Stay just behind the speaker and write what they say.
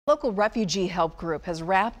Local refugee help group has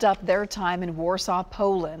wrapped up their time in Warsaw,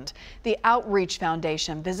 Poland. The Outreach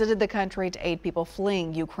Foundation visited the country to aid people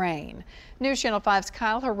fleeing Ukraine. News Channel 5's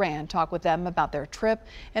Kyle Horan talked with them about their trip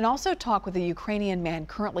and also talked with a Ukrainian man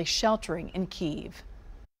currently sheltering in Kyiv.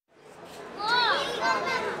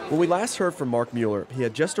 When we last heard from Mark Mueller, he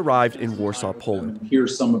had just arrived in Warsaw, Poland.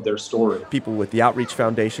 Here's some of their story. People with the Outreach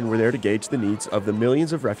Foundation were there to gauge the needs of the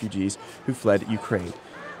millions of refugees who fled Ukraine.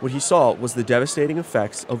 What he saw was the devastating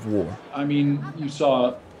effects of war. I mean, you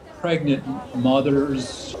saw pregnant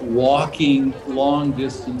mothers walking long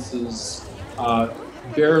distances,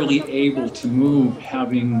 barely able to move,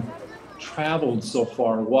 having traveled so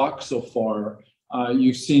far, walked so far.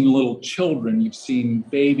 You've seen little children, you've seen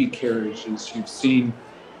baby carriages, you've seen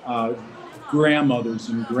grandmothers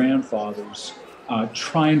and grandfathers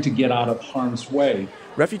trying to get out of harm's way.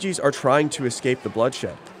 Refugees are trying to escape the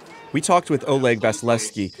bloodshed. We talked with Oleg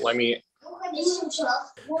Vasilevsky,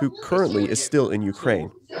 who currently is still in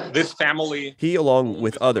Ukraine. This family, he, along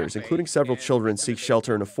with others, including several children, seek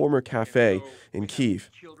shelter in a former cafe in Kyiv.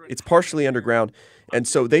 It's partially underground, and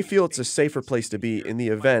so they feel it's a safer place to be in the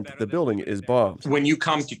event the building is bombed. when you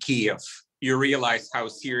come to Kyiv, you realize how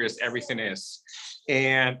serious everything is.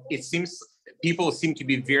 And it seems people seem to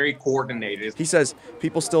be very coordinated. He says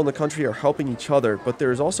people still in the country are helping each other, but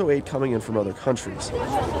there is also aid coming in from other countries.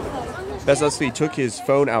 Vasilevsky took his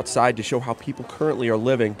phone outside to show how people currently are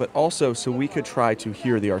living, but also so we could try to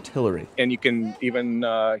hear the artillery. And you can even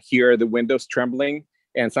hear the windows trembling.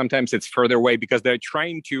 And sometimes it's further away because they're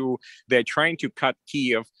trying to cut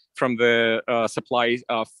Kyiv from the supply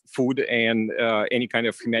of food and any kind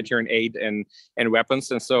of humanitarian aid and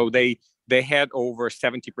weapons. And so they had over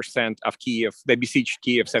 70% of Kyiv. They besieged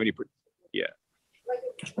Kyiv 70%. Yeah.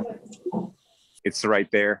 It's right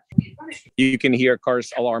there. You can hear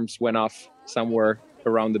cars' alarms went off somewhere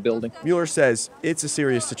around the building. Mueller says it's a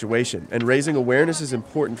serious situation, and raising awareness is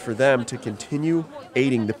important for them to continue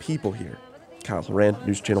aiding the people here. Kyle Horan,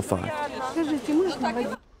 News Channel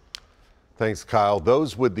 5. Thanks, Kyle.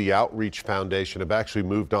 Those with the Outreach Foundation have actually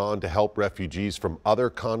moved on to help refugees from other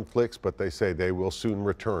conflicts, but they say they will soon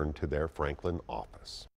return to their Franklin office.